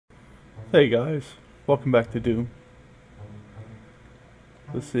Hey guys, welcome back to Doom.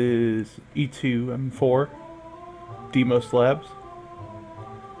 This is E2M4, Deimos Labs.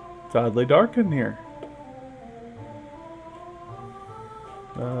 It's oddly dark in here.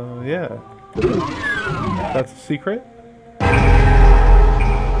 Yeah. That's a secret.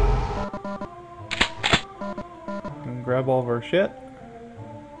 And grab all of our shit.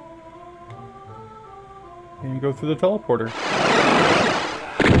 And go through the teleporter.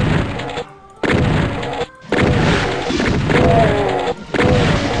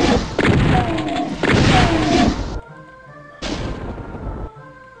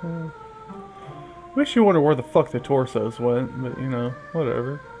 Makes you wonder where the fuck the torsos went, but you know,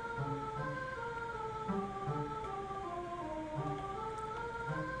 whatever.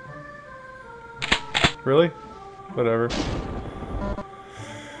 Really? Whatever.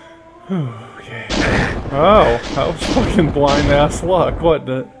 Okay. Oh, that was fucking blind ass luck, wasn't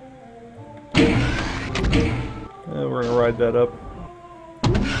it? Yeah, we're gonna ride that up.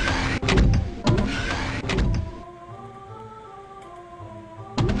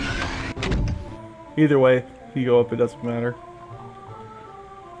 Either way, if you go up, it doesn't matter.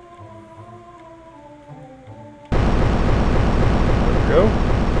 There we go.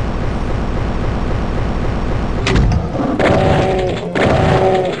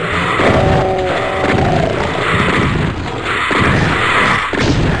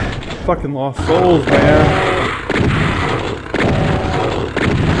 Fucking lost souls, man.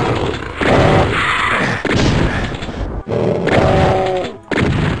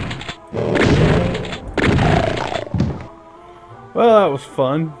 Well, that was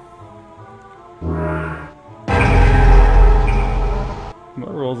fun.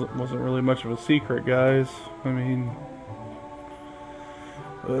 That wasn't really much of a secret, guys. I mean,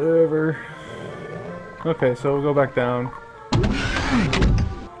 whatever. Okay, so we'll go back down.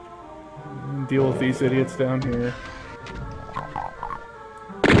 And deal with these idiots down here.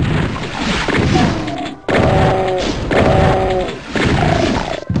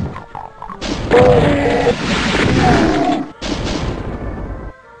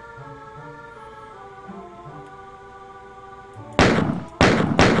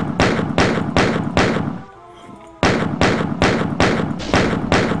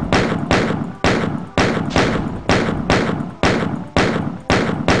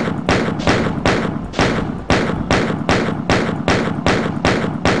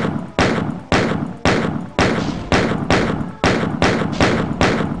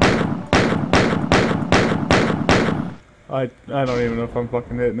 I don't even know if I'm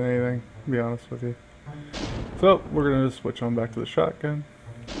fucking hitting anything, to be honest with you. So, we're gonna just switch on back to the shotgun.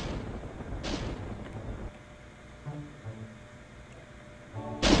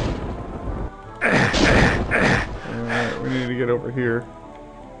 Alright, we need to get over here.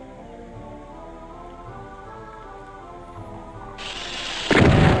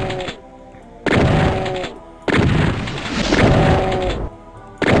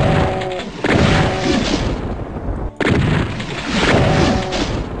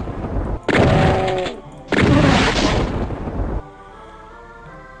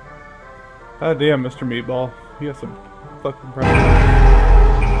 God damn, Mr. Meatball. You got some fucking problems.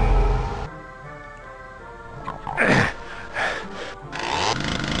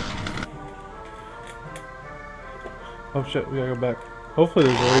 Oh shit, we gotta go back. Hopefully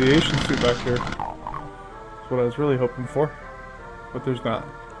there's a radiation suit back here. That's what I was really hoping for. But there's not.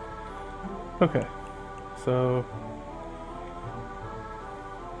 Okay. So...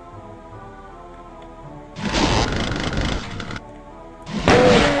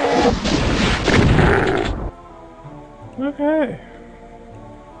 Okay.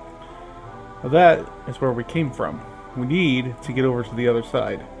 Well, that is where we came from. We need to get over to the other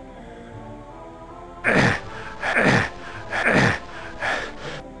side.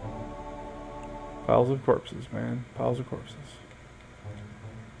 Piles of corpses, man. Piles of corpses.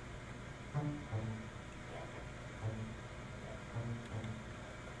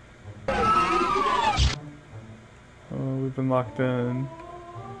 Oh, we've been locked in.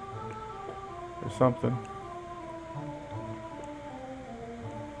 Or something.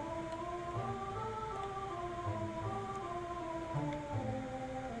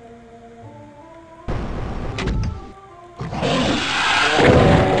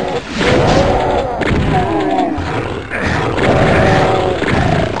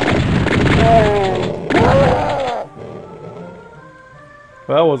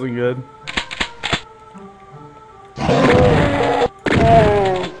 That wasn't good.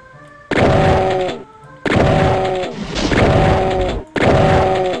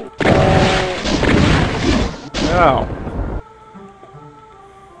 Ow.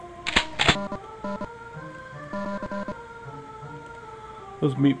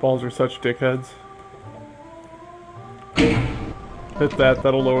 Those meatballs are such dickheads. Hit that,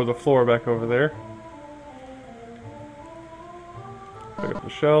 that'll lower the floor back over there. Pick up the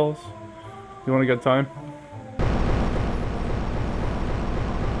shells. You want to get time?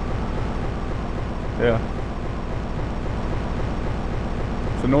 Yeah.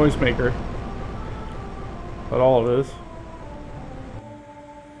 It's a noisemaker. That's all it is.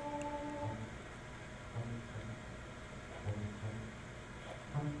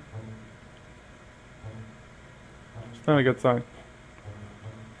 It's not a good sign.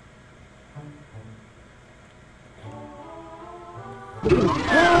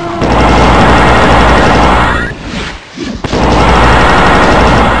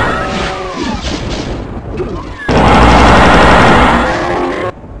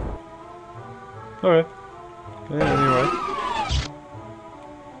 Alright. Anyway.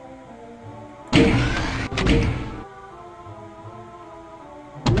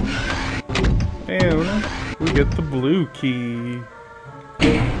 And we get the blue key.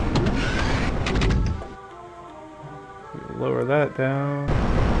 Lower that down.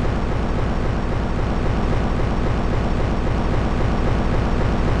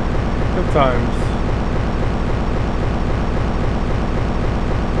 Good times.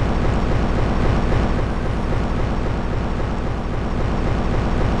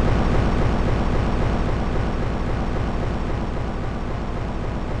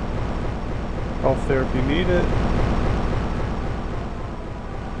 Health there if you need it.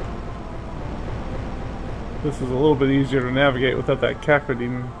 This is a little bit easier to navigate without that cactus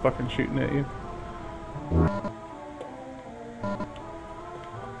demon fucking shooting at you.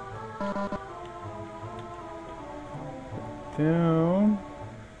 Down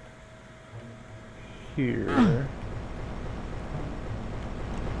here.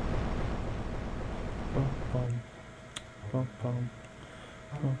 Bum bum. Bum bum.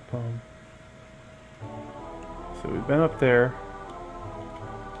 Bum bum. So we've been up there.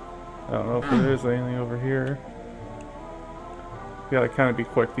 I don't know if there is anything over here. We gotta kind of be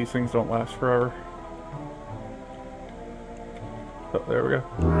quick. These things don't last forever. Oh, there we go.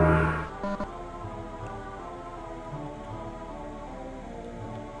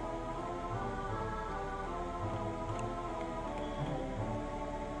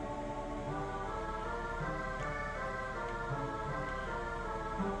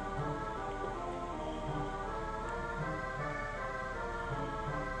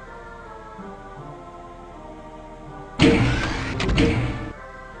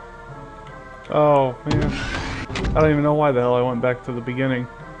 Oh, man. I don't even know why the hell I went back to the beginning.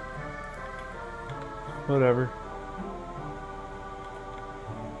 Whatever.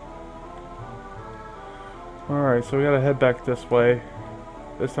 Alright, so we gotta head back this way.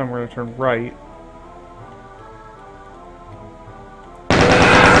 This time we're gonna turn right.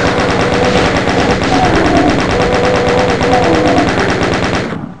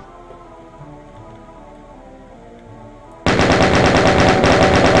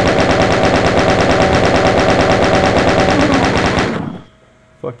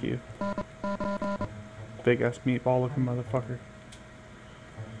 Fuck you. Big ass meatball looking motherfucker.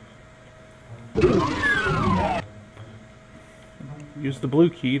 Use the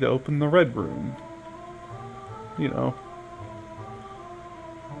blue key to open the red room. You know.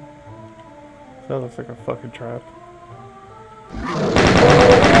 That looks like a fucking trap.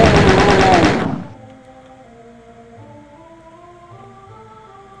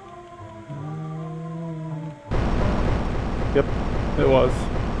 Yep, it was.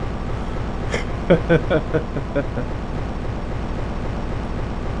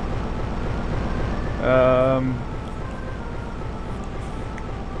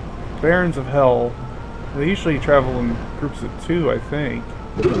 Barons of Hell. They usually travel in groups of 2, I think.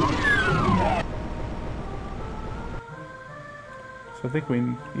 So I think we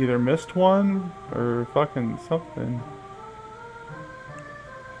either missed one or fucking something.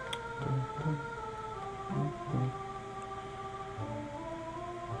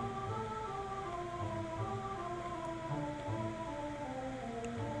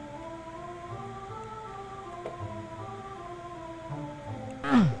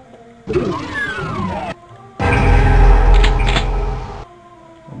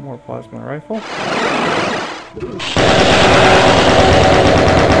 One more plasma rifle.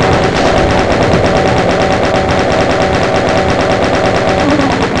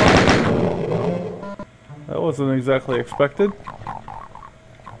 That wasn't exactly expected.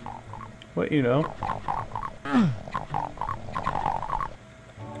 But you know.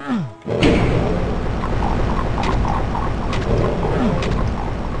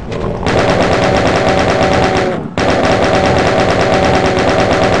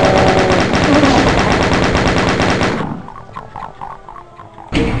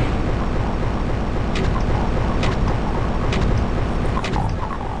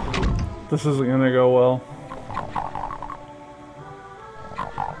 This isn't gonna go well.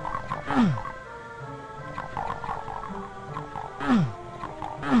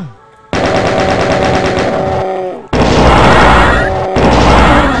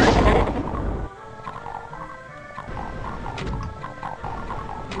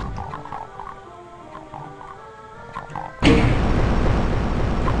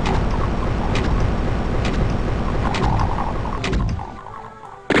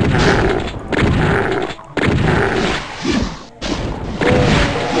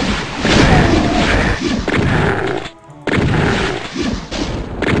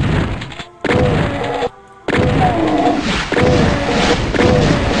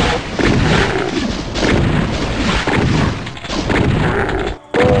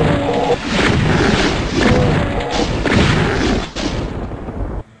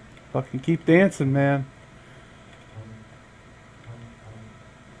 Fucking keep dancing, man.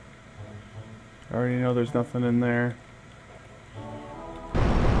 I already know there's nothing in there.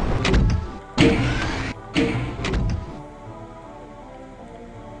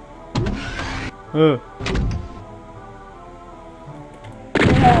 Ugh.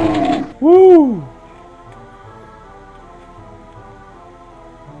 Woo!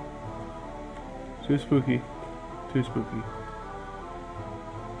 Too spooky. Too spooky.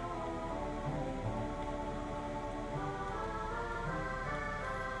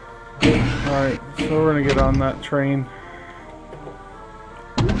 Alright, so we're gonna get on that train.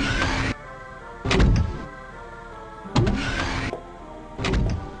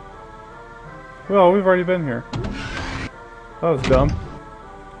 Well, we've already been here. That was dumb.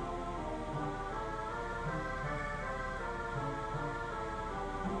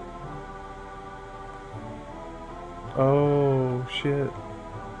 Oh, shit.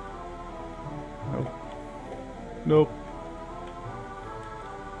 Nope. Nope.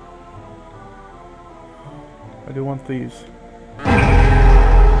 I do want these.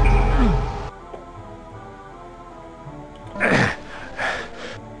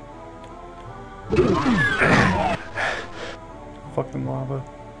 Fucking lava.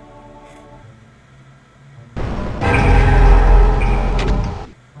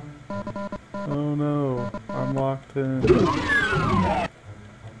 Oh no, I'm locked in.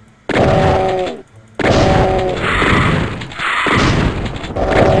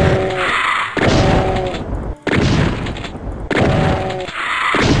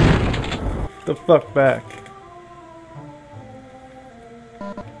 The fuck back.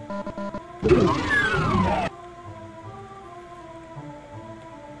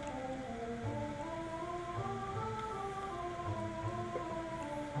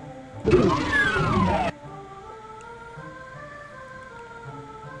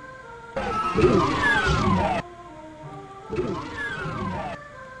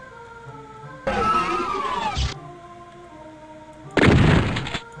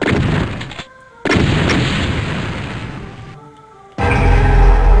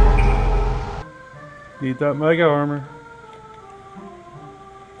 Need that mega armor.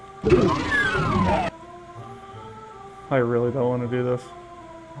 I really don't want to do this.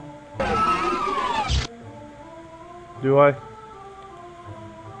 Do I? I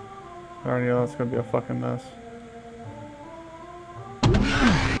already know that's gonna be a fucking mess.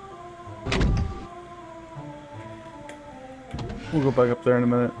 We'll go back up there in a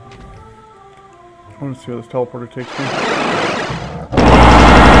minute. I want to see where this teleporter takes me.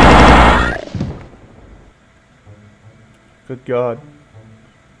 Good God.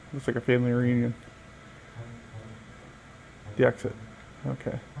 Looks like a family reunion. The exit.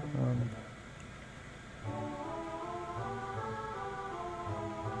 Okay.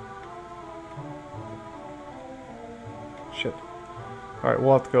 Shit. Alright,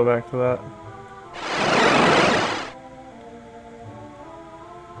 we'll have to go back to that.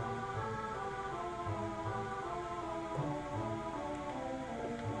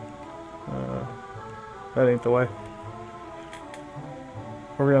 That ain't the way.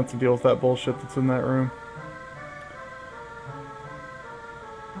 We're gonna have to deal with that bullshit that's in that room.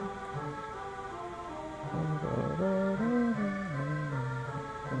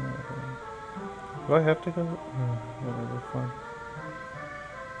 Do I have to go? No, whatever, fine.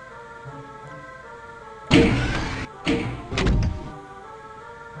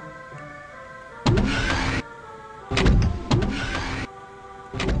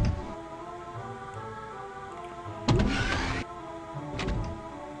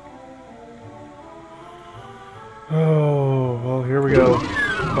 Oh, well, here we go.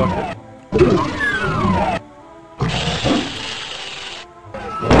 Fuck it.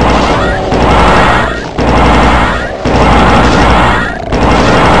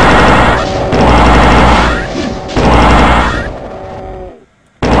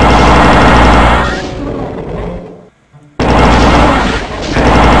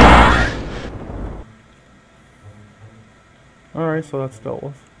 so that's dealt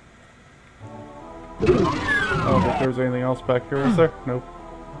with. I don't think there was anything else back here, was there? Nope.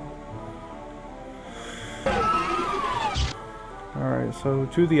 Alright, so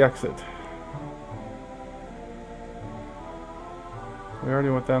to the exit. We already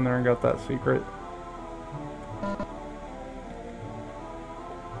went down there and got that secret.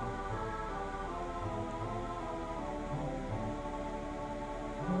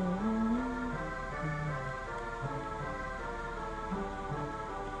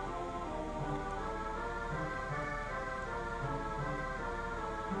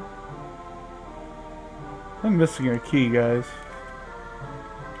 I'm missing a key, guys.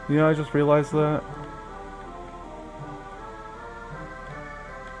 You know, I just realized that.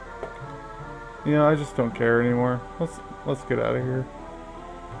 You know, I just don't care anymore. Let's get out of here.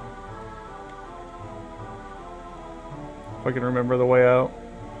 If I can remember the way out,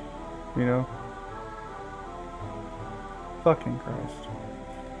 you know. Fucking Christ.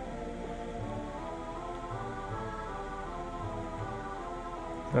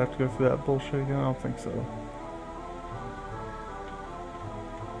 Do I have to go through that bullshit again? I don't think so.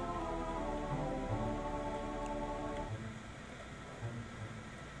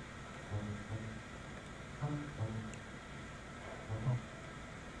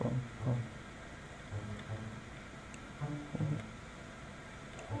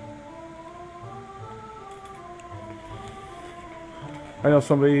 I know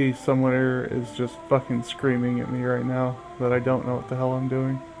somebody somewhere is just fucking screaming at me right now that I don't know what the hell I'm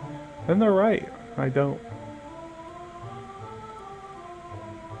doing. And they're right. I don't.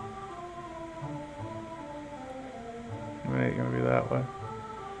 It ain't gonna be that way.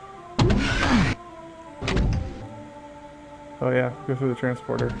 Oh yeah, go through the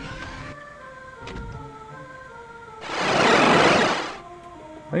transporter.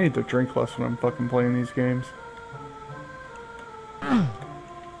 I need to drink less when I'm fucking playing these games.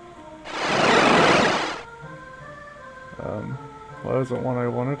 Well, that isn't one I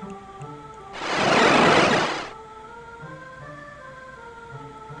wanted.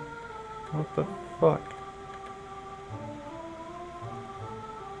 What the fuck?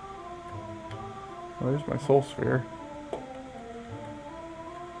 Oh, there's my soul sphere.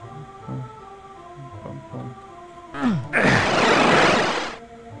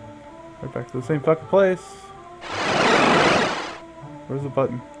 Right back to the same fucking place. Where's the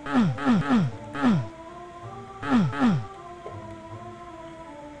button?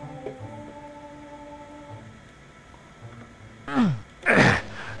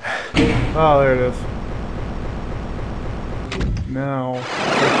 Oh, there it is. Now, take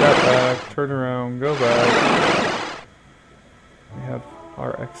that back, turn around, go back. We have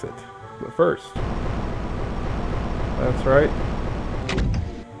our exit. But first, that's right.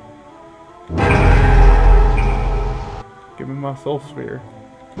 Give me my soul sphere.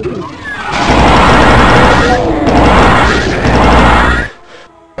 Good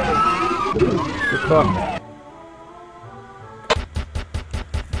fuck.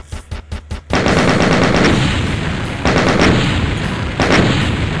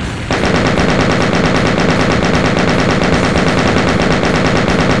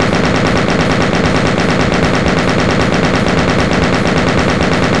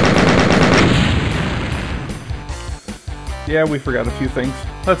 Yeah, we forgot a few things.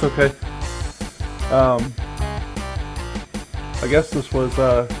 That's okay. I guess this was,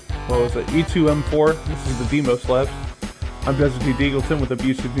 what was it? E2M4. This is the Deimos lab. I'm Deagleton with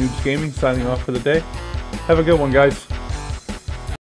Abusive Noobs Gaming, signing off for the day. Have a good one, guys.